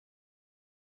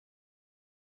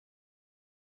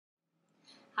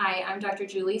Hi, I'm Dr.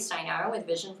 Julie Steinauer with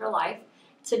Vision for Life.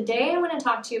 Today I want to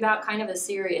talk to you about kind of a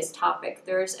serious topic.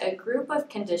 There's a group of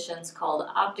conditions called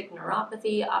optic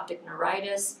neuropathy, optic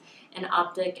neuritis, and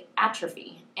optic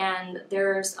atrophy. And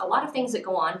there's a lot of things that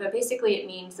go on, but basically it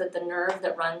means that the nerve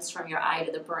that runs from your eye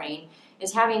to the brain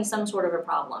is having some sort of a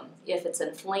problem. If it's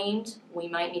inflamed, we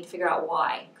might need to figure out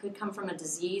why. It could come from a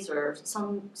disease or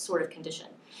some sort of condition.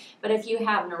 But if you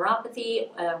have neuropathy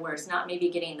where it's not maybe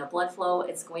getting the blood flow,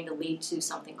 it's going to lead to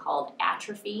something called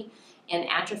atrophy. And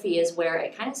atrophy is where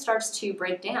it kind of starts to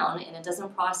break down and it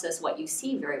doesn't process what you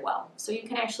see very well. So you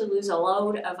can actually lose a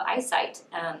load of eyesight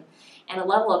and a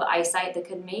level of eyesight that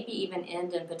could maybe even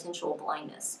end in potential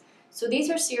blindness. So these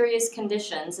are serious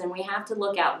conditions and we have to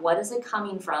look at what is it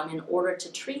coming from in order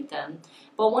to treat them.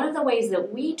 But one of the ways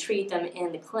that we treat them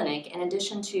in the clinic, in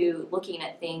addition to looking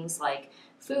at things like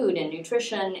food and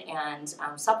nutrition and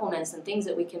supplements and things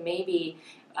that we can maybe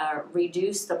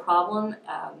reduce the problem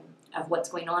of what's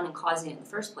going on and causing it in the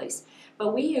first place.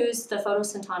 But we use the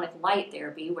photosynthetic light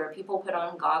therapy where people put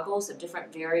on goggles of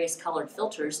different various colored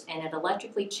filters and it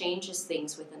electrically changes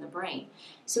things within the brain.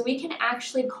 So we can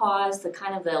actually cause the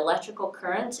kind of the electrical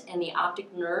current in the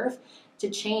optic nerve to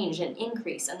change and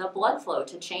increase and the blood flow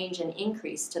to change and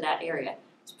increase to that area.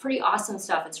 It's pretty awesome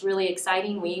stuff. It's really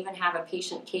exciting. We even have a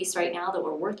patient case right now that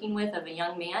we're working with of a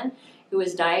young man who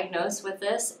was diagnosed with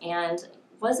this and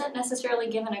wasn't necessarily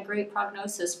given a great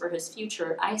prognosis for his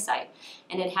future eyesight,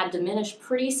 and it had diminished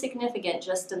pretty significant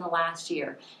just in the last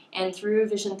year. And through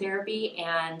vision therapy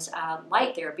and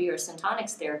light therapy or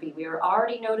Syntonics therapy, we were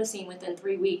already noticing within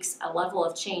 3 weeks a level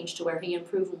of change to where he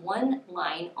improved one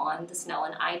line on the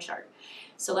Snellen eye chart.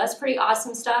 So that's pretty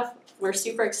awesome stuff. We're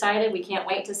super excited. We can't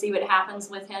wait to see what happens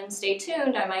with him. Stay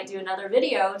tuned. I might do another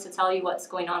video to tell you what's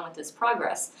going on with his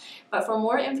progress. But for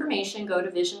more information, go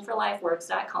to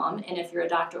visionforlifeworks.com. And if you're a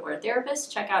doctor or a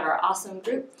therapist, check out our awesome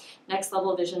group, Next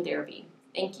Level Vision Therapy.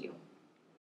 Thank you.